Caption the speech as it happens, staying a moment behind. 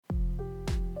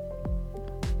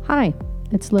Hi,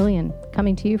 it's Lillian,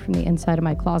 coming to you from the inside of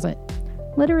my closet,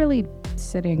 literally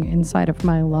sitting inside of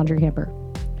my laundry hamper.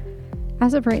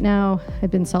 As of right now,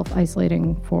 I've been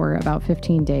self-isolating for about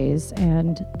 15 days,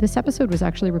 and this episode was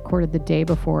actually recorded the day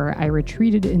before I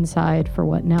retreated inside for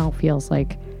what now feels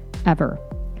like ever.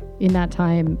 In that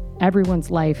time, everyone's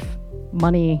life,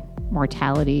 money,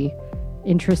 mortality,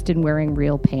 interest in wearing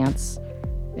real pants,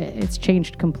 it's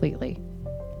changed completely.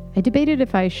 I debated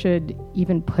if I should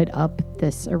even put up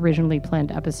this originally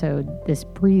planned episode, this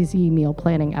breezy meal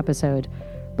planning episode,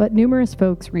 but numerous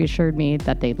folks reassured me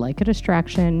that they'd like a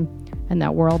distraction and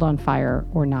that world on fire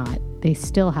or not, they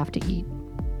still have to eat.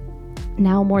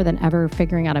 Now more than ever,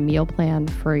 figuring out a meal plan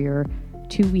for your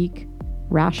 2-week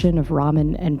ration of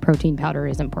ramen and protein powder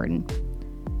is important.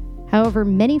 However,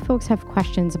 many folks have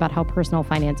questions about how personal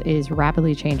finance is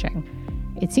rapidly changing.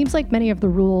 It seems like many of the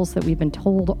rules that we've been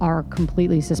told are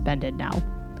completely suspended now.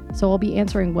 So I'll be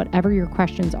answering whatever your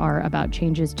questions are about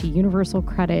changes to universal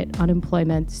credit,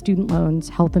 unemployment, student loans,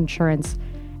 health insurance.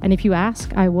 And if you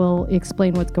ask, I will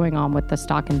explain what's going on with the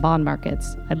stock and bond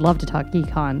markets. I'd love to talk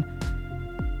econ.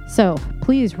 So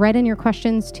please write in your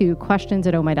questions to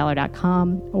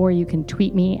questions@ohmydollar.com, or you can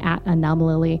tweet me at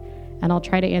Anomalily, and I'll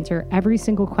try to answer every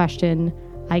single question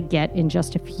I get in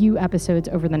just a few episodes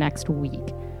over the next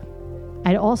week.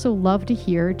 I'd also love to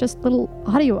hear just little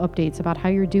audio updates about how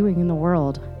you're doing in the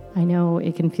world. I know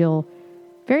it can feel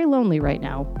very lonely right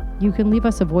now. You can leave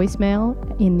us a voicemail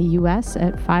in the US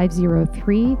at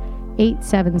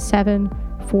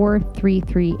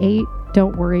 503-877-4338.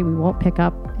 Don't worry, we won't pick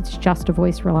up. It's just a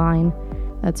voice line.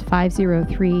 That's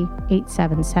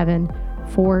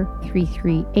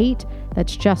 503-877-4338.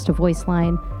 That's just a voice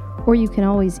line. Or you can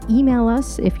always email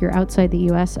us, if you're outside the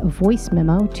US, a voice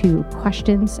memo to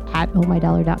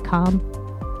questions@ohmydollar.com.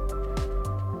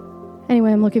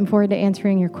 Anyway, I'm looking forward to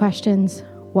answering your questions.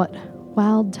 What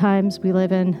wild times we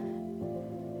live in.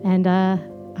 And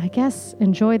I guess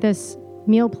enjoy this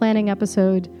meal planning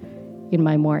episode in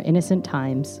my more innocent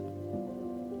times.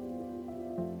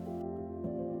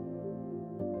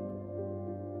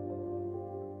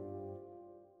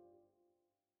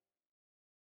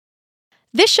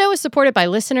 This show is supported by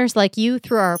listeners like you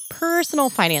through our Personal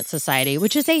Finance Society,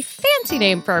 which is a fancy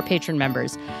name for our patron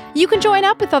members. You can join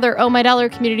up with other Oh My Dollar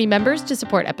community members to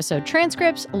support episode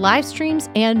transcripts, live streams,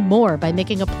 and more by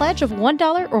making a pledge of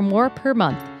 $1 or more per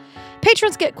month.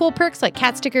 Patrons get cool perks like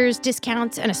cat stickers,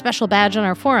 discounts, and a special badge on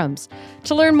our forums.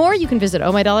 To learn more, you can visit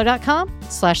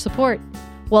ohmydollar.com/support.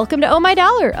 Welcome to Oh My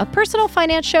Dollar, a personal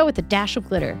finance show with a dash of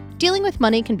glitter. Dealing with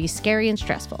money can be scary and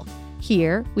stressful.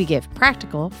 Here, we give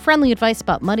practical, friendly advice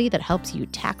about money that helps you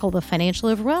tackle the financial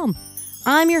overwhelm.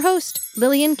 I'm your host,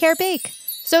 Lillian Care-Bake.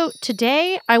 So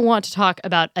today, I want to talk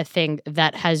about a thing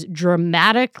that has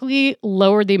dramatically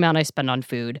lowered the amount I spend on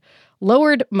food,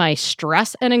 lowered my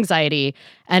stress and anxiety,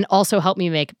 and also helped me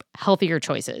make healthier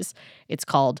choices. It's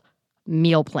called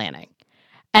meal planning.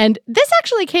 And this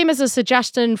actually came as a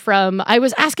suggestion from, I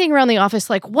was asking around the office,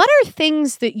 like, what are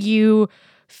things that you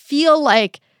feel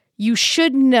like you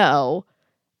should know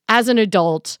as an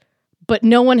adult, but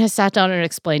no one has sat down and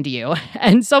explained to you?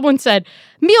 And someone said,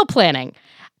 meal planning.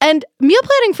 And meal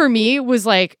planning for me was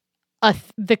like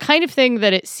the kind of thing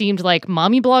that it seemed like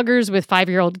mommy bloggers with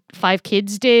 5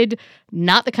 kids did,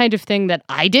 not the kind of thing that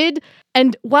I did.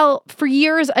 And while for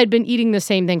years I'd been eating the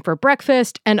same thing for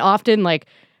breakfast and often like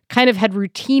kind of had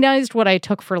routinized what I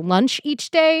took for lunch each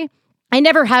day, I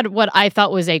never had what I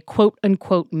thought was a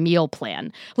quote-unquote meal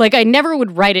plan. Like, I never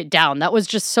would write it down. That was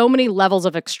just so many levels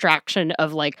of extraction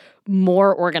of, like,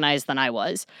 more organized than I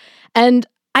was. And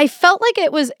I felt like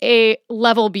it was a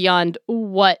level beyond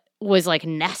what was, like,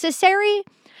 necessary.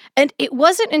 And it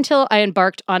wasn't until I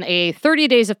embarked on a 30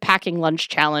 days of packing lunch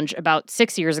challenge about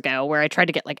 6 years ago, where I tried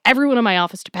to get, like, everyone in my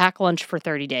office to pack lunch for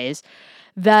 30 days,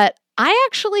 that I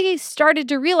actually started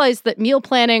to realize that meal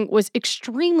planning was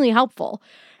extremely helpful.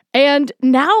 And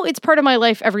now it's part of my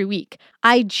life every week.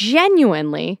 I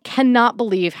genuinely cannot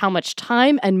believe how much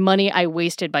time and money I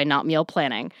wasted by not meal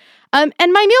planning. And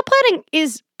my meal planning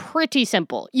is pretty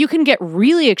simple. You can get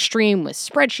really extreme with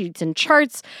spreadsheets and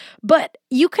charts, but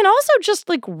you can also just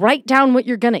like write down what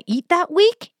you're going to eat that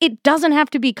week. It doesn't have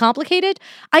to be complicated.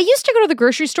 I used to go to the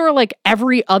grocery store like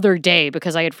every other day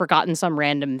because I had forgotten some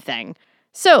random thing.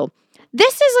 So,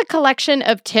 this is a collection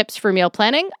of tips for meal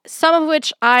planning, some of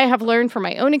which I have learned from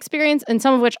my own experience and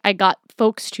some of which I got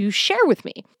folks to share with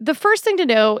me. The first thing to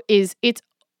know is it's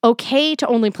okay to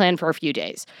only plan for a few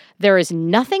days. There is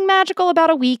nothing magical about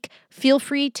a week. Feel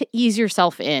free to ease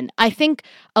yourself in. I think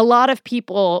a lot of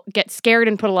people get scared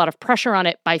and put a lot of pressure on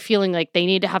it by feeling like they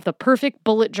need to have the perfect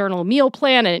bullet journal meal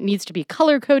plan and it needs to be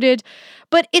color-coded.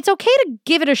 But it's okay to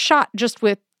give it a shot just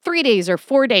with 3 days or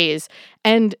 4 days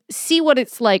and see what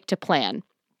it's like to plan.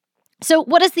 So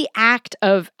what does the act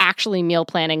of actually meal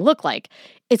planning look like?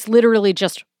 It's literally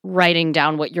just writing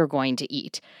down what you're going to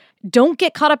eat. Don't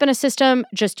get caught up in a system.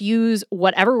 Just use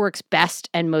whatever works best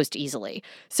and most easily.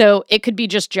 So it could be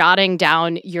just jotting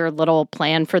down your little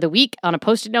plan for the week on a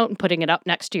Post-it note and putting it up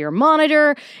next to your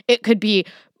monitor. It could be,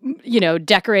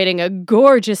 decorating a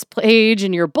gorgeous page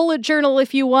in your bullet journal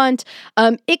if you want.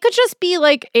 It could just be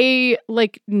like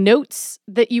notes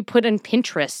that you put in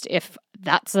Pinterest if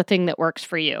that's the thing that works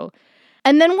for you.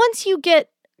 And then once you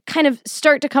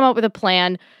start to come up with a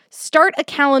plan, start a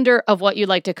calendar of what you'd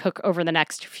like to cook over the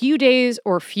next few days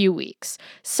or few weeks.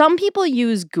 Some people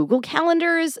use Google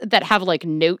Calendars that have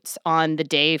notes on the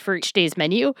day for each day's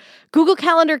menu. Google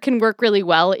Calendar can work really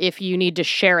well if you need to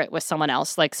share it with someone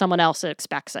else, like someone else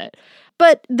expects it.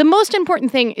 But the most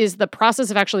important thing is the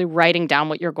process of actually writing down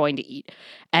what you're going to eat.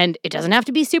 And it doesn't have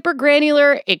to be super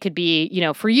granular. It could be,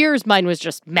 for years, mine was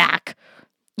just mac.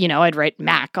 I'd write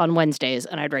mac on Wednesdays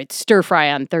and I'd write stir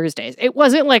fry on Thursdays. It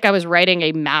wasn't like I was writing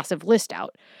a massive list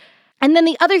out. And then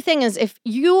the other thing is if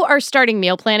you are starting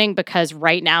meal planning because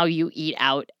right now you eat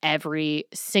out every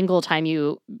single time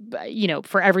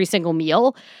for every single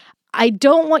meal, I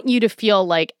don't want you to feel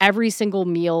like every single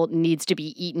meal needs to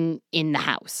be eaten in the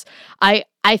house.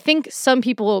 I think some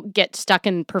people get stuck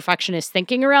in perfectionist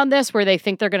thinking around this where they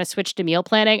think they're going to switch to meal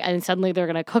planning and suddenly they're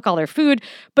going to cook all their food.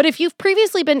 But if you've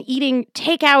previously been eating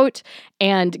takeout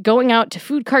and going out to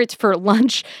food carts for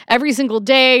lunch every single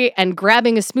day and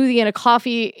grabbing a smoothie and a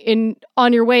coffee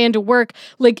on your way into work,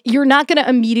 you're not going to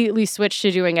immediately switch to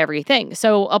doing everything.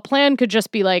 So a plan could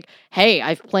just be like, hey,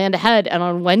 I've planned ahead and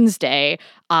on Wednesday,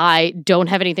 I don't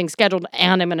have anything scheduled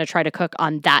and I'm going to try to cook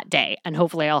on that day. And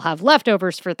hopefully I'll have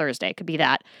leftovers for Thursday. It could be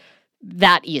that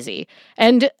easy.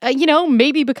 And,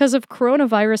 maybe because of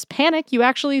coronavirus panic, you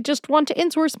actually just want to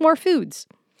insource more foods.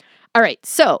 All right.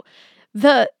 So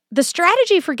the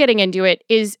strategy for getting into it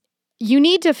is you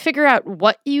need to figure out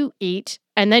what you eat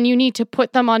and then you need to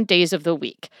put them on days of the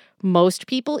week. Most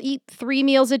people eat 3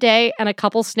 meals a day and a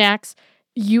couple snacks.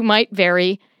 You might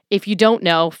vary. If you don't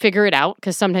know, figure it out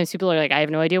because sometimes people are like, I have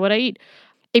no idea what I eat.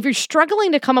 If you're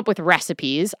struggling to come up with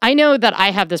recipes, I know that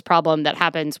I have this problem that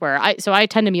happens where I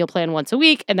tend to meal plan once a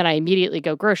week and then I immediately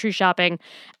go grocery shopping.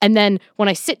 And then when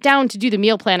I sit down to do the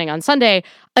meal planning on Sunday,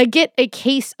 I get a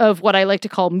case of what I like to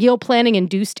call meal planning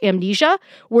induced amnesia,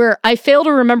 where I fail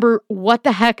to remember what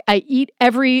the heck I eat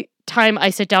every time I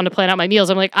sit down to plan out my meals.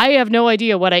 I'm like, I have no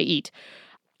idea what I eat.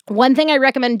 One thing I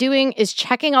recommend doing is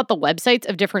checking out the websites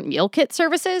of different meal kit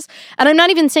services. And I'm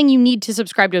not even saying you need to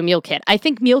subscribe to a meal kit. I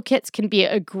think meal kits can be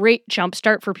a great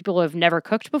jumpstart for people who have never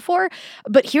cooked before.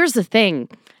 But here's the thing.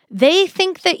 They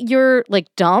think that you're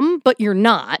dumb, but you're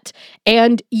not.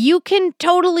 And you can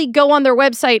totally go on their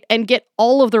website and get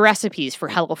all of the recipes for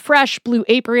HelloFresh, Blue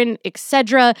Apron,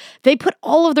 etc. They put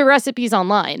all of the recipes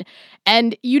online.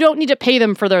 And you don't need to pay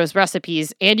them for those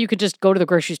recipes. And you could just go to the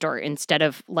grocery store instead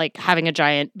of having a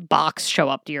giant box show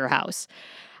up to your house.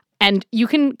 And you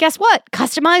can, guess what?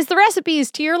 Customize the recipes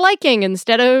to your liking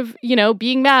instead of,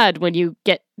 being mad when you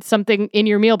get something in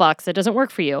your meal box that doesn't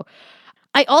work for you.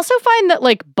 I also find that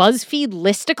BuzzFeed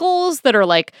listicles that are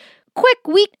quick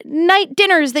weeknight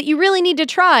dinners that you really need to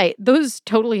try, those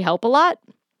totally help a lot.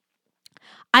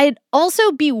 I'd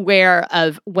also beware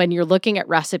of when you're looking at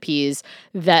recipes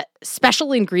that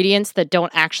special ingredients that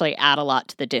don't actually add a lot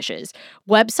to the dishes.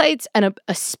 Websites and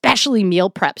especially meal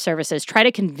prep services try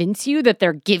to convince you that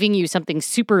they're giving you something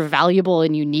super valuable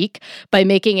and unique by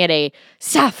making it a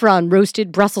saffron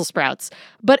roasted Brussels sprouts.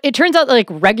 But it turns out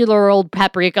regular old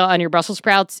paprika on your Brussels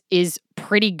sprouts is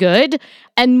pretty good.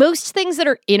 And most things that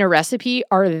are in a recipe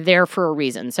are there for a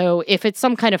reason. So if it's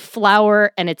some kind of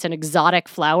flour and it's an exotic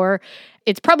flour,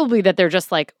 it's probably that they're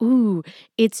just ooh,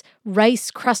 it's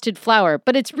rice crusted flour,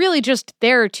 but it's really just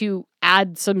there to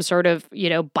add some sort of,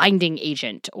 binding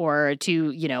agent or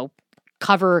to,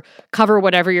 cover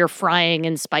whatever you're frying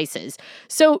in spices.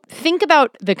 So think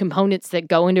about the components that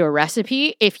go into a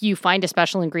recipe. If you find a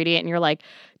special ingredient and you're like,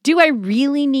 do I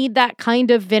really need that kind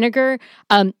of vinegar?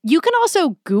 You can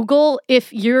also Google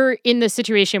if you're in the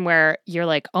situation where you're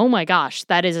like, oh my gosh,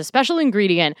 that is a special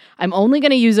ingredient. I'm only going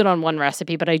to use it on one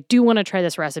recipe, but I do want to try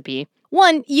this recipe.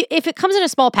 One, if it comes in a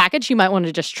small package, you might want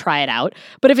to just try it out.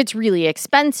 But if it's really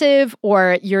expensive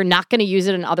or you're not going to use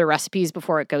it in other recipes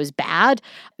before it goes bad,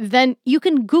 then you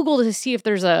can Google to see if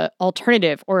there's an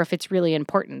alternative or if it's really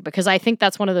important. Because I think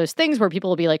that's one of those things where people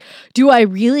will be like, do I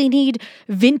really need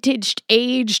vintage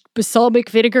aged balsamic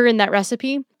vinegar in that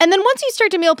recipe? And then once you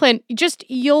start to meal plan,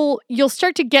 you'll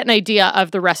start to get an idea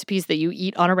of the recipes that you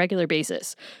eat on a regular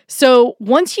basis. So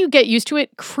once you get used to it,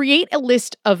 create a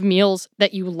list of meals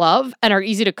that you love and are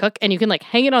easy to cook, and you can like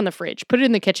hang it on the fridge, put it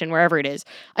in the kitchen, wherever it is.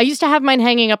 I used to have mine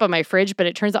hanging up on my fridge, but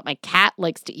it turns out my cat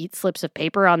likes to eat slips of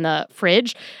paper on the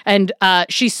fridge, and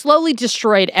she slowly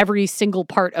destroyed every single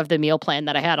part of the meal plan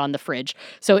that I had on the fridge.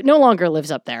 So it no longer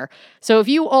lives up there. So if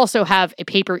you also have a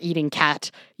paper-eating cat,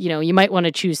 you might want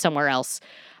to choose somewhere else.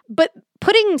 But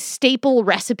putting staple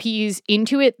recipes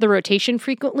into the rotation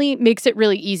frequently makes it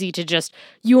really easy to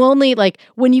you only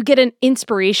when you get an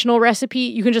inspirational recipe,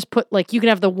 you can just put you can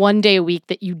have the one day a week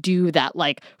that you do that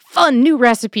fun new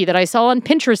recipe that I saw on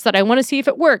Pinterest that I want to see if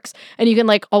it works. And you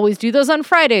can always do those on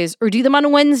Fridays or do them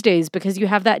on Wednesdays because you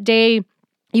have that day.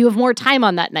 You have more time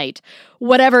on that night,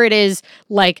 whatever it is,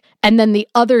 and then the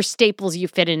other staples you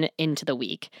fit into the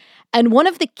week. And one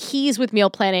of the keys with meal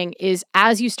planning is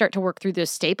as you start to work through those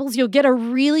staples, you'll get a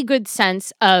really good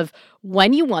sense of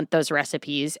when you want those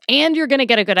recipes, and you're going to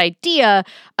get a good idea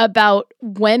about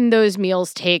when those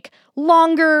meals take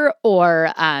longer,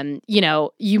 or,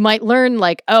 you might learn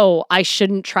I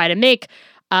shouldn't try to make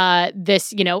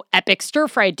this, epic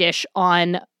stir-fry dish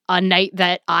on a night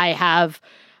that I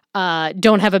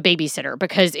don't have a babysitter,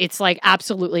 because it's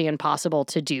absolutely impossible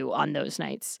to do on those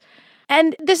nights.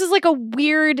 And this is a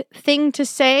weird thing to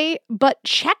say, but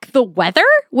check the weather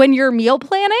when you're meal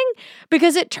planning,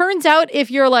 because it turns out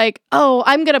if you're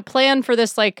I'm going to plan for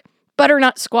this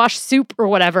butternut squash soup or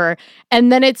whatever, and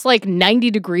then it's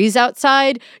 90 degrees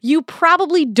outside, you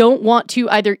probably don't want to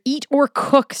either eat or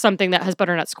cook something that has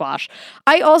butternut squash.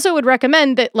 I also would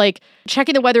recommend that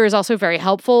checking the weather is also very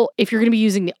helpful if you're going to be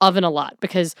using the oven a lot,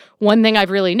 because one thing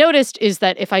I've really noticed is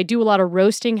that if I do a lot of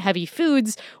roasting heavy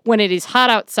foods when it is hot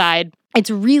outside, it's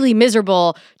really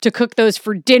miserable to cook those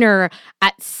for dinner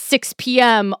at 6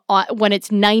 p.m. When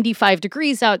it's 95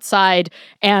 degrees outside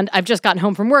and I've just gotten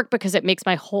home from work, because it makes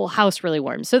my whole house really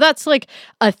warm. So that's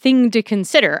a thing to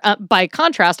consider. By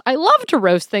contrast, I love to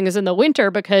roast things in the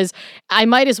winter because I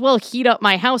might as well heat up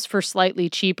my house for slightly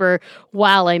cheaper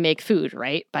while I make food,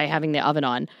 right? By having the oven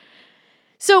on.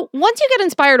 So once you get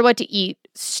inspired what to eat,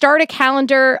 start a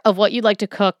calendar of what you'd like to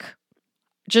cook.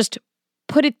 Just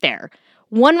put it there.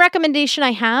 One recommendation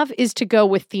I have is to go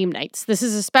with theme nights. This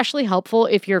is especially helpful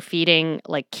if you're feeding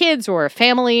kids or a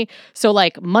family. So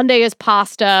Monday is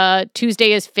pasta,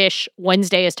 Tuesday is fish,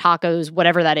 Wednesday is tacos,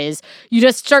 whatever that is. You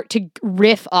just start to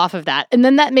riff off of that. And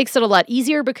then that makes it a lot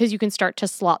easier because you can start to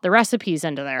slot the recipes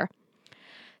into there.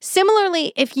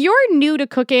 Similarly, if you're new to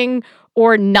cooking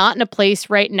or not in a place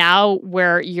right now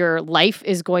where your life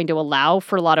is going to allow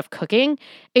for a lot of cooking,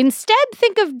 instead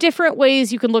think of different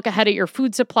ways you can look ahead at your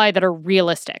food supply that are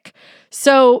realistic.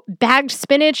 So bagged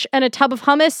spinach and a tub of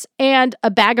hummus and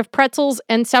a bag of pretzels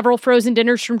and several frozen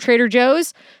dinners from Trader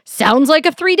Joe's sounds like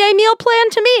a 3-day meal plan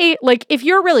to me. If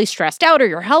you're really stressed out or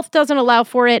your health doesn't allow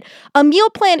for it, a meal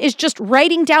plan is just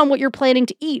writing down what you're planning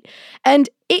to eat. And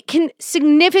it can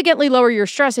significantly lower your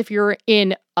stress if you're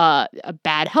in a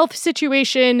bad health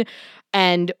situation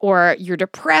or you're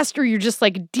depressed, or you're just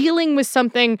dealing with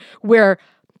something where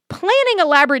planning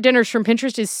elaborate dinners from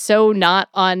Pinterest is so not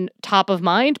on top of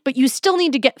mind, but you still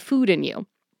need to get food in you.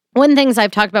 One of the things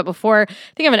I've talked about before, I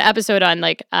think I have an episode on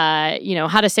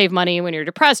how to save money when you're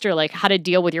depressed, or how to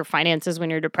deal with your finances when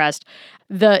you're depressed.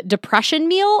 The depression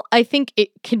meal, I think it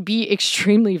can be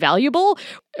extremely valuable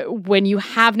when you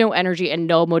have no energy and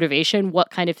no motivation, what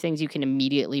kind of things you can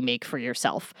immediately make for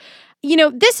yourself.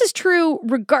 This is true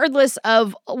regardless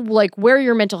of where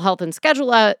your mental health and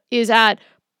schedule is at.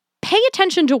 Pay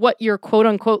attention to what your quote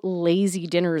unquote lazy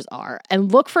dinners are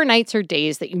and look for nights or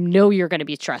days that you're going to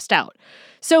be stressed out.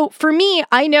 So for me,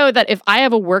 I know that if I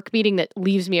have a work meeting that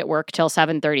leaves me at work till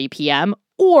 7:30 p.m.,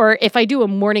 or if I do a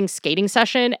morning skating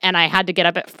session and I had to get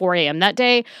up at 4 a.m. that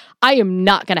day, I am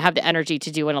not going to have the energy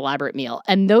to do an elaborate meal.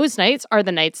 And those nights are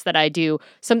the nights that I do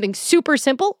something super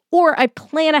simple, or I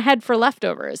plan ahead for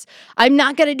leftovers. I'm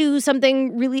not going to do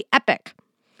something really epic.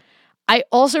 I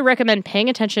also recommend paying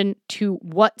attention to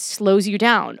what slows you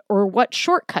down or what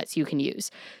shortcuts you can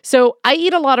use. So I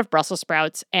eat a lot of Brussels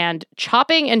sprouts, and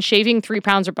chopping and shaving 3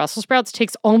 pounds of Brussels sprouts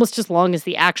takes almost as long as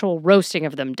the actual roasting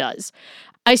of them does.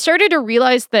 I started to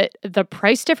realize that the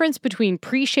price difference between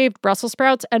pre-shaved Brussels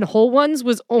sprouts and whole ones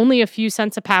was only a few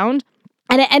cents a pound.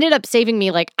 And it ended up saving me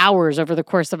like hours over the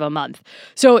course of a month.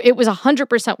 So it was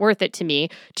 100% worth it to me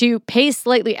to pay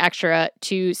slightly extra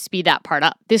to speed that part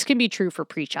up. This can be true for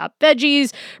pre-chopped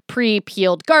veggies,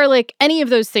 pre-peeled garlic, any of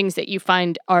those things that you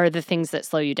find are the things that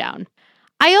slow you down.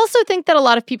 I also think that a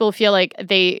lot of people feel like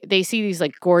they see these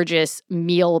like gorgeous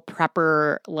meal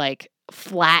prepper like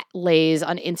flat lays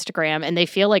on Instagram and they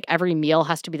feel like every meal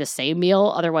has to be the same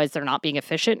meal, otherwise they're not being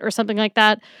efficient or something like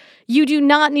that. You do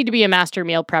not need to be a master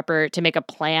meal prepper to make a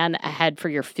plan ahead for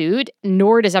your food,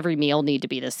 nor does every meal need to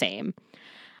be the same.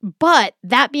 But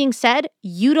that being said,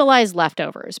 utilize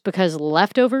leftovers because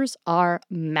leftovers are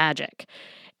magic.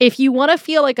 If you want to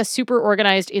feel like a super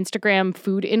organized Instagram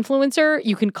food influencer,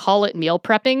 you can call it meal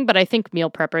prepping, but I think meal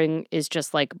prepping is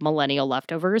just like millennial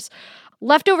leftovers.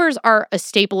 Leftovers are a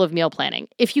staple of meal planning.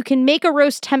 If you can make a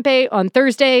roast tempeh on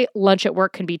Thursday, lunch at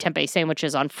work can be tempeh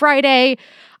sandwiches on Friday.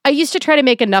 I used to try to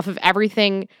make enough of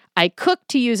everything I cook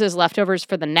to use as leftovers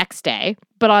for the next day,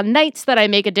 but on nights that I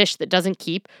make a dish that doesn't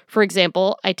keep, for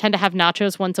example, I tend to have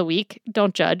nachos once a week,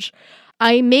 don't judge,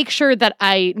 I make sure that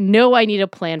I know I need a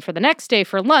plan for the next day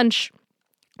for lunch,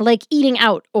 like eating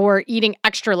out or eating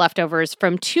extra leftovers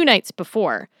from 2 nights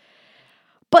before.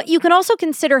 But you can also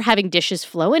consider having dishes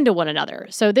flow into one another.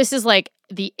 So this is like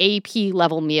the AP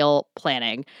level meal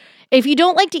planning. If you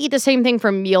don't like to eat the same thing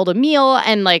from meal to meal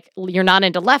and like you're not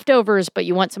into leftovers, but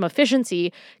you want some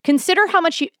efficiency, consider how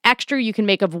much extra you can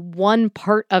make of one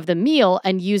part of the meal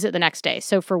and use it the next day.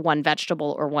 So for one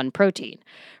vegetable or one protein.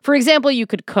 For example, you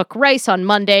could cook rice on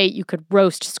Monday, you could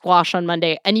roast squash on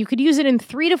Monday, and you could use it in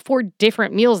 3 to 4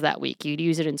 different meals that week. You'd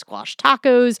use it in squash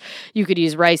tacos. You could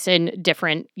use rice in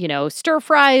different, stir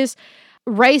fries.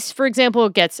 Rice, for example,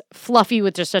 gets fluffy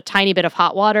with just a tiny bit of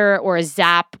hot water or a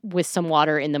zap with some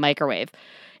water in the microwave.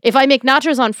 If I make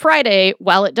nachos on Friday,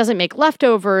 while it doesn't make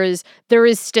leftovers, there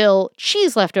is still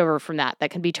cheese left over from that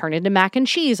can be turned into mac and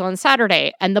cheese on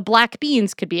Saturday, and the black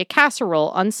beans could be a casserole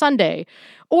on Sunday.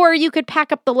 Or you could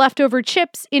pack up the leftover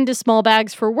chips into small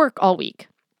bags for work all week.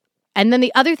 And then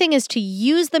the other thing is to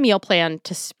use the meal plan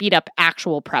to speed up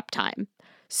actual prep time.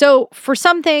 So for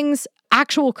some things,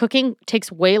 actual cooking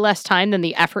takes way less time than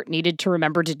the effort needed to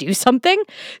remember to do something.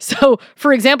 So,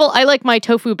 for example, I like my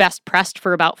tofu best pressed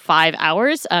for about 5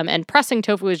 hours, and pressing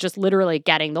tofu is just literally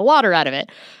getting the water out of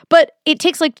it. But it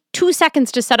takes like 2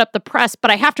 seconds to set up the press, but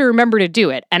I have to remember to do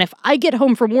it. And if I get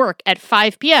home from work at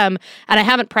 5 p.m. and I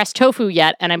haven't pressed tofu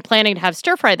yet and I'm planning to have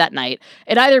stir fry that night,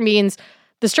 it either means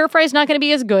the stir fry is not going to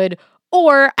be as good,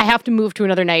 or I have to move to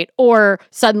another night, or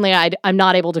suddenly I'm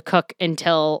not able to cook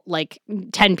until like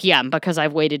 10 p.m. because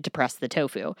I've waited to press the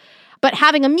tofu. But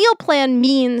having a meal plan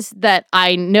means that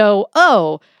I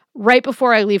know, right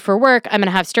before I leave for work, I'm going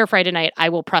to have stir fry tonight. I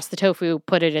will press the tofu,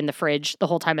 put it in the fridge the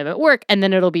whole time I'm at work, and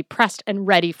then it'll be pressed and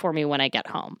ready for me when I get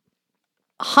home.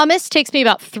 Hummus takes me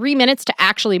about 3 minutes to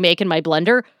actually make in my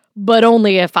blender, but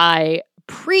only if I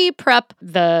pre-prep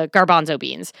the garbanzo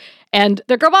beans. And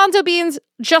the garbanzo beans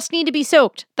just need to be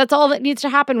soaked. That's all that needs to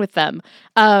happen with them.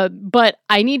 But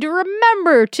I need to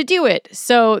remember to do it.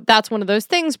 So that's one of those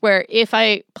things where if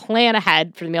I plan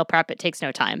ahead for the meal prep, it takes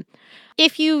no time.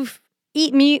 If you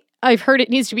eat meat, I've heard it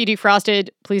needs to be defrosted.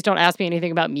 Please don't ask me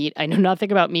anything about meat. I know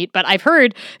nothing about meat, but I've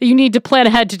heard you need to plan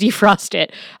ahead to defrost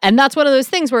it. And that's one of those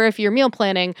things where if you're meal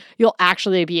planning, you'll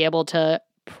actually be able to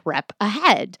prep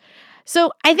ahead.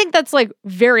 So I think that's like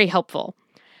very helpful.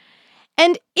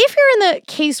 And if you're in the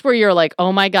case where you're like,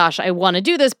 oh my gosh, I want to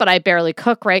do this, but I barely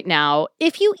cook right now.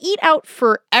 If you eat out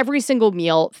for every single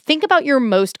meal, think about your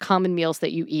most common meals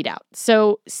that you eat out.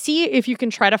 So see if you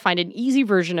can try to find an easy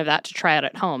version of that to try out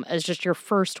at home as just your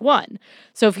first one.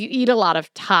 So if you eat a lot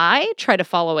of Thai, try to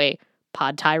follow a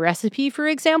pad Thai recipe, for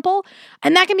example.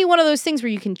 And that can be one of those things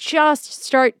where you can just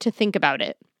start to think about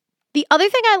it. The other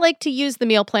thing I like to use the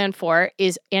meal plan for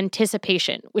is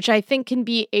anticipation, which I think can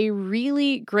be a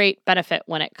really great benefit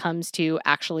when it comes to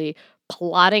actually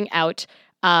plotting out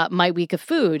my week of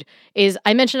food.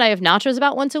 I mentioned I have nachos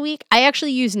about once a week. I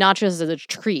actually use nachos as a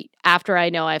treat after I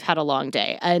know I've had a long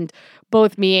day. And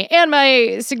both me and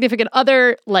my significant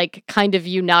other kind of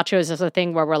view nachos as a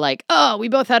thing where we're like, oh, we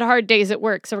both had hard days at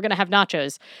work, so we're going to have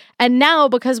nachos. And now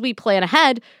because we plan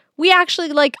ahead, we actually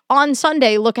on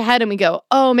Sunday look ahead and we go,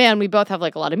 oh man, we both have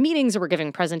a lot of meetings or we're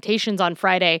giving presentations on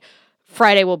Friday.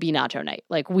 Friday will be nacho night.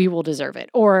 We will deserve it.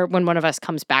 Or when one of us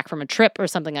comes back from a trip or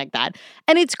something like that.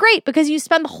 And it's great because you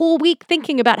spend the whole week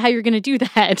thinking about how you're going to do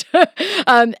that.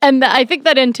 And I think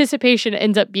that anticipation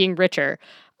ends up being richer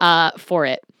for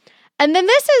it. And then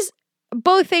this is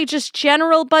both a just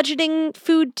general budgeting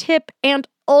food tip and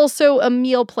also a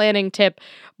meal planning tip.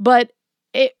 But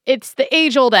it's the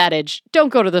age-old adage, don't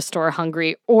go to the store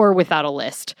hungry or without a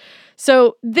list.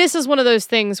 So this is one of those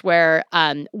things where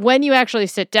when you actually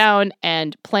sit down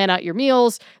and plan out your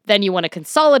meals, then you want to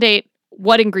consolidate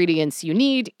what ingredients you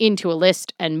need into a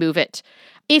list and move it.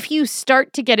 If you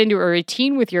start to get into a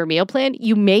routine with your meal plan,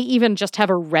 you may even just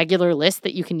have a regular list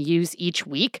that you can use each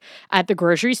week at the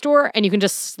grocery store, and you can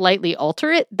just slightly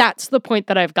alter it. That's the point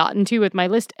that I've gotten to with my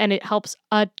list, and it helps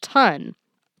a ton.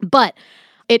 But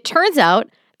it turns out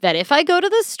that if I go to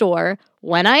the store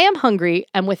when I am hungry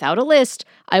and without a list,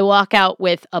 I walk out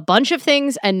with a bunch of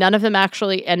things and none of them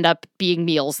actually end up being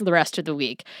meals the rest of the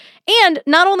week. And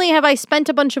not only have I spent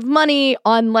a bunch of money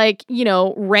on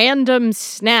random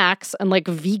snacks and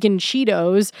vegan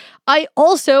Cheetos, I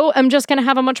also am just going to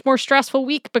have a much more stressful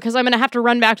week because I'm going to have to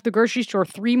run back to the grocery store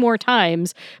 3 more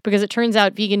times because it turns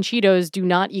out vegan Cheetos do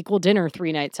not equal dinner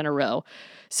 3 nights in a row.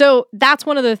 So that's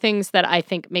one of the things that I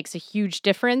think makes a huge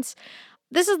difference.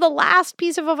 This is the last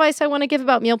piece of advice I want to give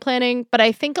about meal planning, but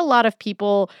I think a lot of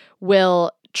people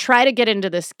will try to get into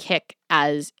this kick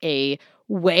as a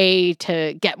way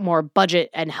to get more budget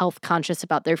and health conscious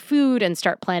about their food and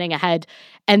start planning ahead.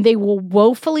 And they will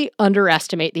woefully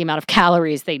underestimate the amount of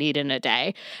calories they need in a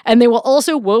day. And they will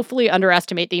also woefully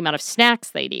underestimate the amount of snacks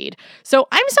they need. So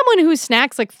I'm someone who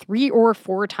snacks 3 or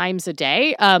 4 times a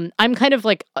day. I'm kind of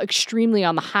extremely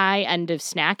on the high end of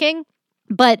snacking,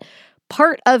 but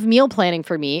part of meal planning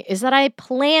for me is that I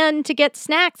plan to get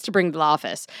snacks to bring to the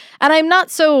office. And I'm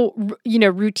not so,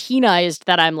 routinized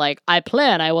that I'm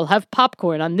I will have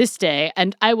popcorn on this day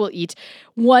and I will eat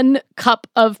 1 cup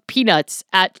of peanuts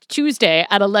at Tuesday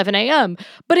at 11 a.m.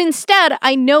 But instead,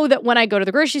 I know that when I go to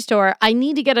the grocery store, I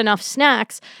need to get enough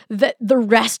snacks that the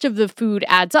rest of the food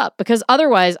adds up, because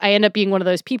otherwise I end up being one of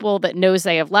those people that knows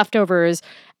they have leftovers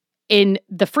in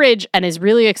the fridge and is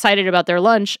really excited about their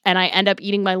lunch, and I end up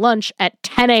eating my lunch at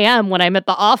 10 a.m. when I'm at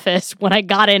the office when I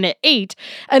got in at 8,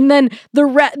 and then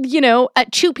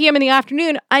at 2 p.m. in the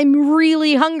afternoon, I'm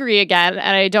really hungry again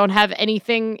and I don't have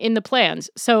anything in the plans.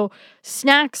 So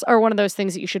snacks are one of those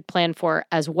things that you should plan for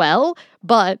as well,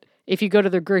 but if you go to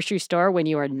the grocery store when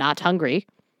you are not hungry,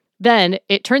 then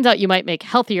it turns out you might make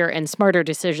healthier and smarter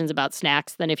decisions about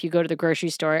snacks than if you go to the grocery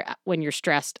store when you're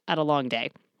stressed at a long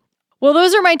day. Well,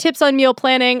 those are my tips on meal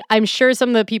planning. I'm sure some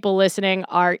of the people listening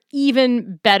are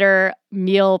even better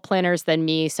meal planners than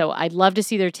me, so I'd love to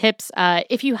see their tips.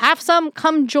 If you have some,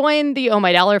 come join the Oh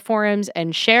My Dollar forums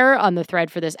and share on the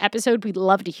thread for this episode. We'd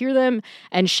love to hear them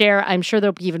and share. I'm sure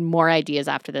there'll be even more ideas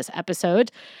after this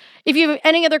episode. If you have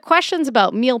any other questions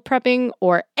about meal prepping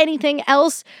or anything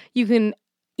else, you can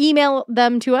email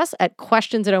them to us at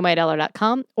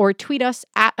questions@ohmydollar.com or tweet us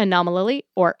at Anomalily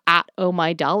or at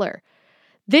ohmydollar.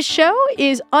 This show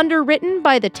is underwritten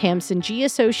by the Tamsin G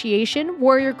Association,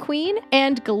 Warrior Queen,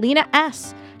 and Galena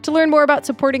S. To learn more about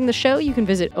supporting the show, you can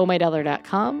visit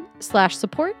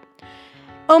ohmydollar.com/support.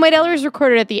 Oh My Dollar is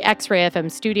recorded at the X-Ray FM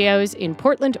studios in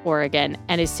Portland, Oregon,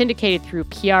 and is syndicated through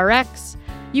PRX.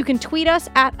 You can tweet us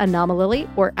at Anomalily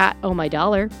or at Oh My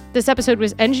Dollar. This episode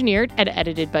was engineered and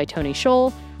edited by Tony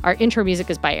Scholl. Our intro music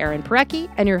is by Aaron Parecki,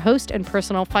 and your host and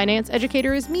personal finance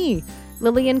educator is me,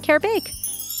 Lillian Kerbake.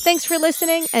 Thanks for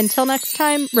listening. Until next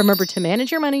time, remember to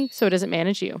manage your money so it doesn't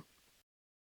manage you.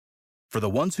 For the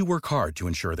ones who work hard to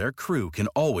ensure their crew can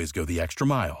always go the extra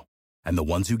mile, and the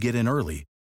ones who get in early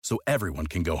so everyone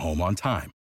can go home on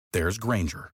time, there's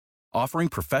Grainger, offering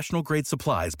professional-grade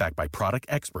supplies backed by product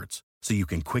experts so you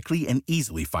can quickly and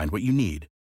easily find what you need.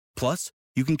 Plus,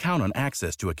 you can count on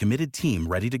access to a committed team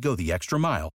ready to go the extra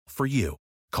mile for you.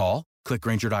 Call, click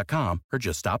Grainger.com, or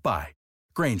just stop by.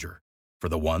 Grainger, for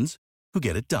the ones who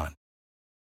get it done.